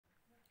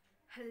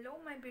Hello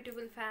my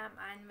beautiful fam,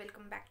 and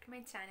welcome back to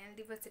my channel,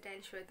 the versatile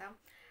Sweta,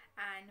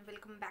 and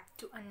welcome back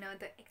to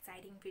another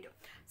exciting video.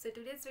 So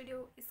today's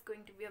video is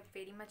going to be a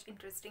very much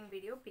interesting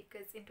video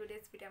because in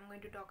today's video I'm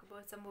going to talk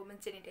about some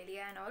women's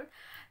genitalia and all.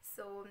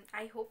 So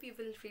I hope you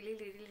will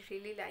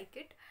really like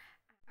it.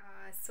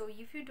 So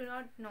if you do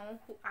not know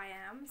who I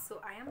am,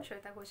 so I am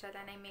swetaghosal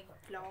and I make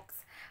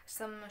vlogs,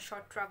 some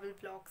short travel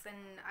vlogs,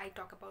 and I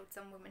talk about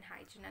some women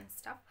hygiene and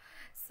stuff.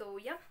 So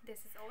yeah, this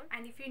is all.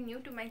 And if you're new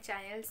to my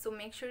channel, so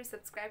make sure you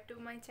subscribe to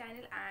my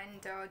channel,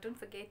 and don't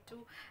forget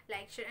to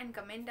like, share and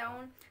comment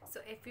down. So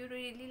if you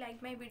really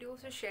like my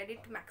videos, so share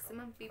it to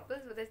maximum people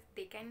so that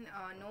they can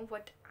know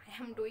what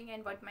I am doing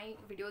and what my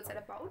videos are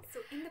about. So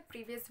in the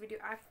previous video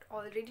I've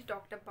already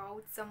talked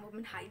about some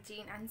women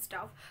hygiene and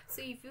stuff.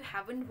 So if you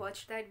haven't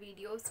watched that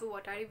video, so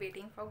what are you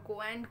waiting for?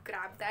 Go and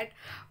grab that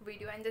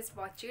video and just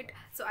watch it.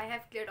 So I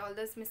have cleared all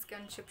those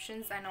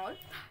misconceptions and all.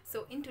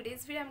 So in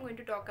today's video I'm going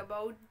to talk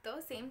about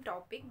the same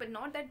topic, but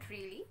not that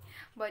really,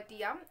 but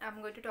yeah,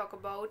 I'm going to talk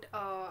about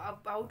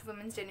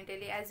women's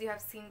genitalia. As you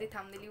have seen the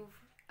thumbnail,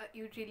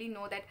 you really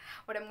know that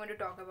what I'm going to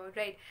talk about,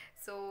 right?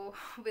 So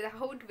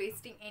without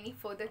wasting any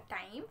further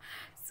time,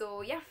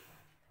 so yeah,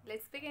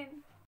 let's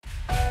begin.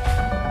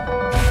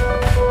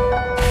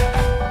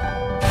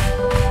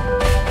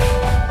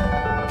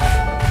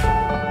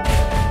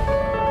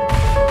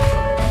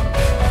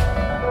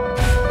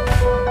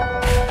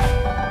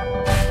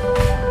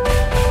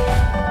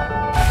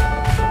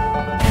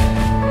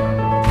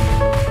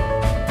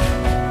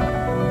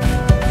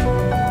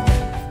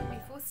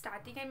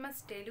 I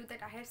must tell you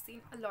that I have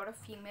seen a lot of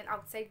female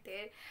outside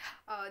there.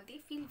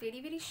 They feel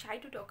very shy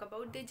to talk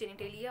about their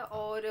genitalia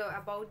or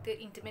about their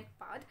intimate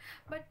part.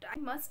 But I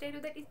must tell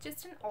you that it's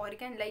just an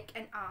organ like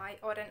an eye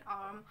or an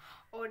arm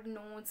or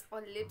nose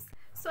or lips.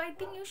 So I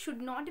think you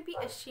should not be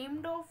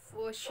ashamed of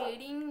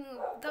sharing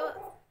the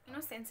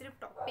sensitive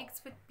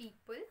topics with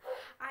people.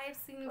 I have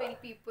seen many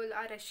people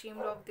are ashamed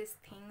of these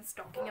things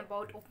talking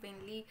about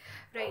openly,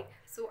 right?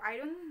 So I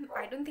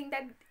don't think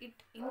that it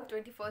in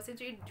 21st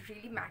century it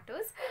really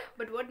matters.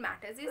 But what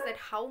matters is that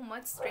how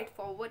much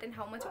straightforward and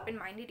how much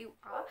open-minded you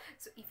are.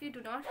 So if you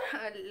do not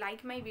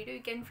like my video,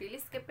 you can really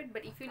skip it,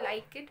 but if you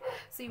like it,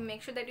 so you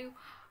make sure that you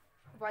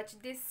watch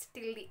this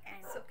till the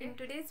end. So in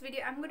today's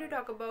video I'm going to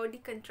talk about the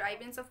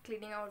contrivance of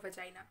cleaning our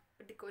vagina.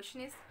 But the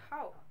question is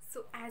how?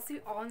 So as we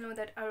all know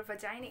that our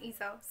vagina is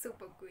a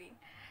super queen.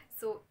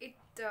 So it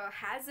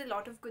has a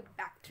lot of good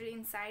bacteria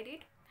inside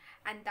it,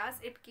 and thus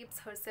it keeps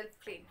herself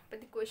clean.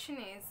 But the question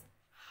is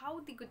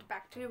how the good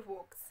bacteria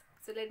works.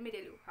 So let me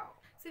tell you how.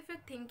 So if you're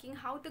thinking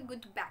how the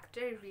good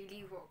bacteria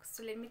really works,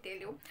 so let me tell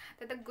you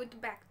that the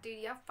good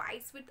bacteria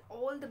fights with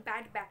all the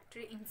bad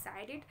bacteria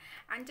inside it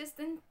and just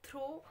then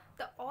throw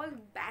the all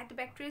bad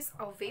bacteria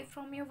away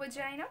from your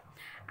vagina,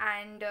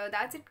 and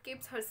thus it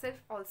keeps herself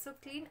also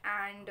clean,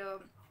 and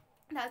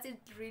thus it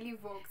really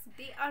works.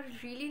 They are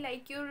really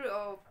like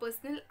your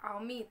personal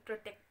army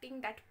protecting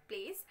that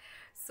place.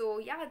 So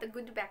yeah, the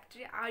good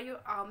bacteria are your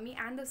army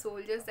and the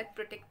soldiers that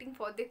protecting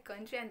for their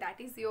country, and that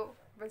is your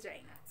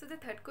vagina. So the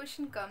third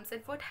question comes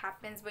that what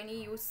happens when you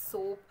use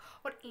soap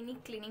or any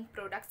cleaning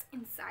products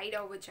inside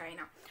our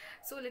vagina.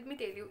 So let me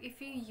tell you, if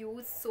you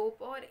use soap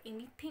or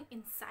anything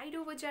inside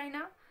your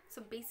vagina,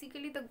 so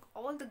basically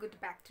all the good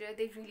bacteria,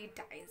 they really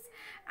dies,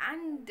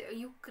 and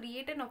you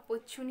create an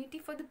opportunity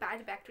for the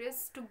bad bacteria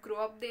to grow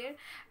up there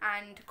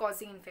and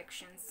causing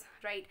infections,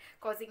 right?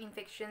 Causing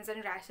infections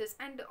and rashes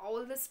and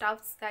all the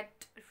stuffs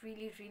that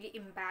really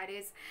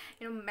embarrass,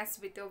 mess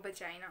with your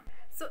vagina.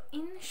 So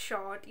in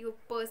short, your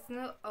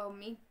personal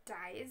meat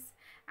dies,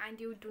 and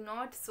you do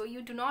not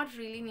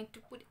really need to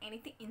put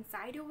anything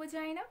inside your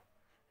vagina,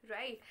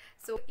 right?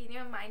 So in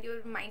your mind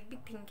you might be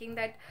thinking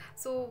that,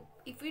 so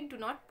if we do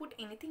not put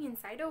anything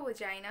inside our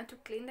vagina to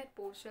clean that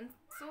portion,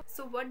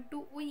 so what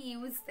do we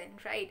use then,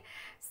 right?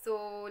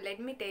 So let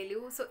me tell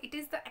you, so it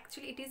is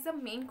the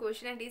main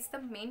question, and it is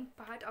the main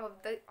part of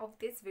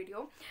this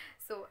video.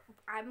 So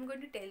I'm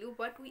going to tell you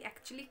what we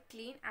actually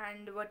clean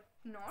and what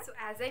not. So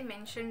as I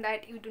mentioned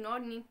that you do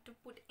not need to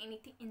put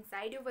anything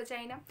inside your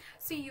vagina,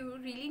 so you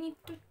really need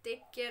to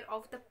take care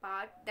of the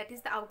part that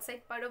is the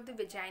outside part of the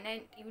vagina,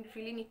 and you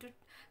really need to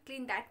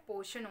clean that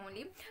portion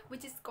only,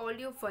 which is called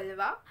your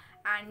vulva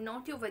and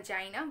not your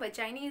vagina.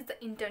 Vagina is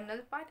the internal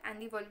part and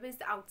the vulva is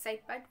the outside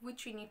part,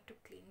 which we need to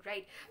clean,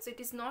 right? So it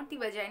is not the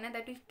vagina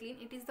that we clean,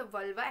 it is the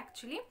vulva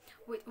actually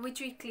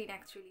which we clean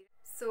actually.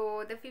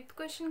 So the fifth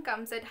question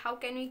comes at how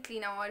can we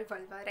clean our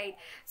vulva, right?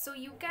 So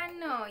you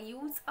can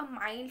use a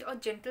mild or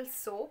gentle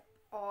soap,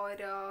 or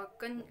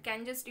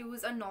can just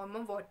use a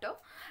normal water,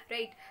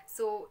 right?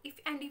 So if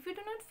you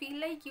do not feel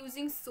like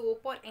using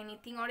soap or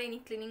anything or any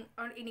cleaning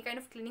or any kind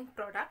of cleaning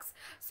products,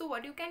 so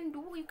what you can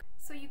do,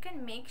 you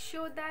can make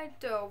sure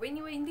that when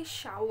you are in the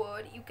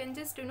shower, you can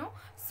just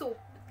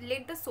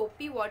let the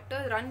soapy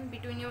water run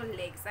between your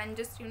legs and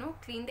just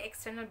clean the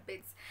external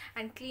bits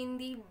and clean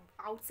the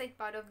outside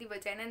part of the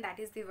vagina, and that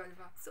is the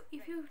vulva. So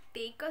if you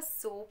take a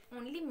soap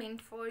only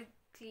meant for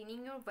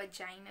cleaning your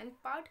vaginal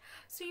part,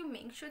 so you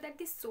make sure that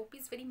the soap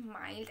is very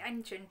mild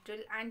and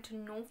gentle and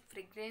no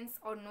fragrance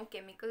or no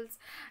chemicals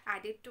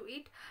added to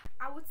it.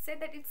 I would say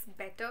that it's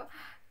better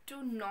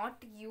to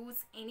not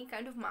use any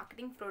kind of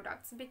marketing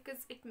products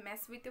because it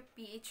mess with your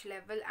pH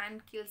level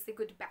and kills the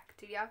good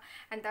bacteria,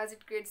 and thus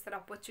it creates that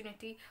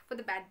opportunity for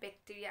the bad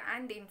bacteria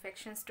and the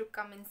infections to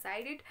come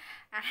inside it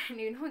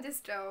and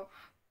just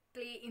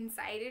play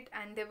inside it,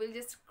 and they will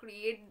just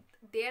create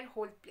their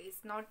whole place,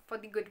 not for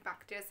the good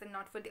bacteria and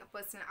not for the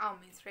personal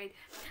armies, right?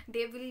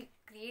 They will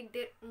create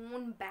their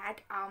own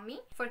bad army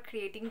for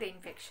creating the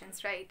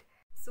infections, right?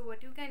 So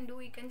what you can do,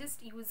 you can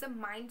just use a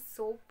mild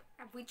soap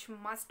which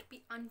must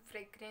be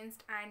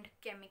unfragranced and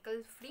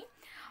chemical free,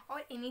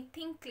 or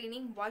anything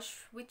cleaning wash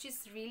which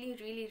is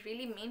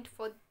really meant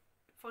for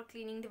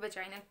cleaning the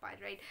vaginal part,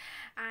 right?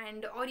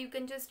 And or you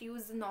can just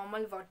use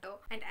normal water.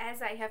 And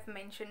as I have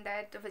mentioned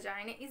that the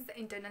vagina is the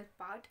internal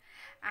part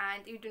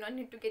and you do not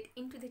need to get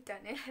into the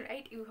tunnel,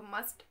 right? You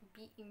must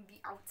be in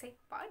the outside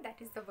part, that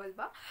is the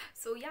vulva.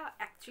 So yeah,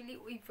 actually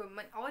we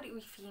women or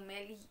we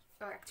female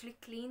actually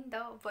clean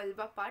the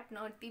vulva part,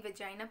 not the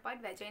vagina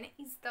part. Vagina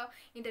is the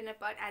internal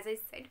part, as I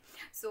said.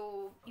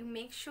 So you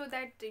make sure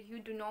that you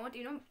do not,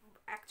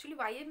 actually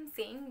why I'm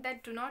saying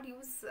that do not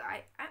use,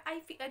 I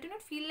do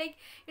not feel like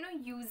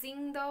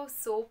using the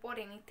soap or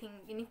anything,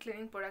 any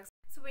cleaning products.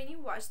 So when you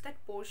wash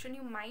that portion,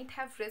 you might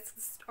have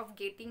risks of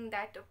getting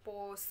that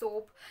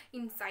soap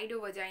inside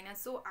your vagina.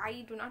 So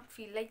I do not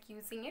feel like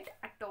using it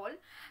at all.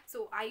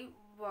 So I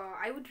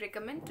would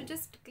recommend to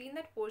just clean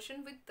that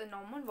portion with the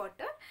normal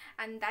water,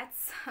 and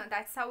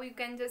that's how you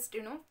can just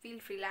feel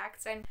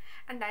relaxed,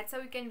 and that's how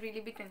you can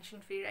really be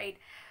tension free, right?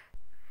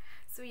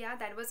 So yeah,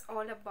 that was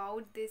all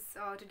about this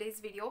today's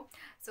video.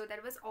 So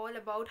that was all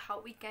about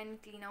how we can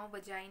clean our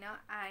vagina,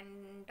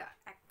 and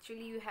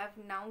actually you have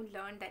now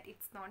learned that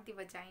it's not the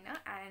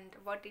vagina and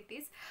what it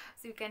is.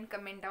 So you can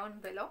comment down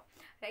below,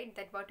 right,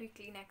 that what we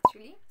clean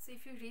actually. So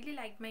if you really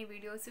liked my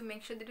videos, so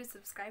make sure that you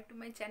subscribe to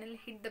my channel,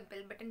 hit the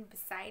bell button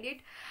beside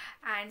it,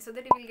 and so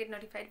that you will get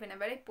notified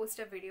whenever I post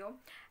a video.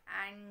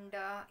 And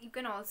you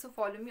can also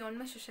follow me on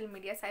my social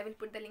medias. I will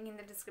put the link in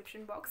the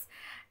description box.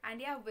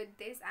 And yeah, with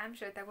this I'm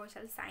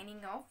Swetaghosal signing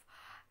off,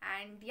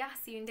 and yeah,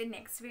 see you in the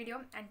next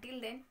video. Until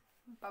then,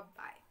 bye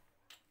bye,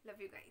 love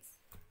you guys.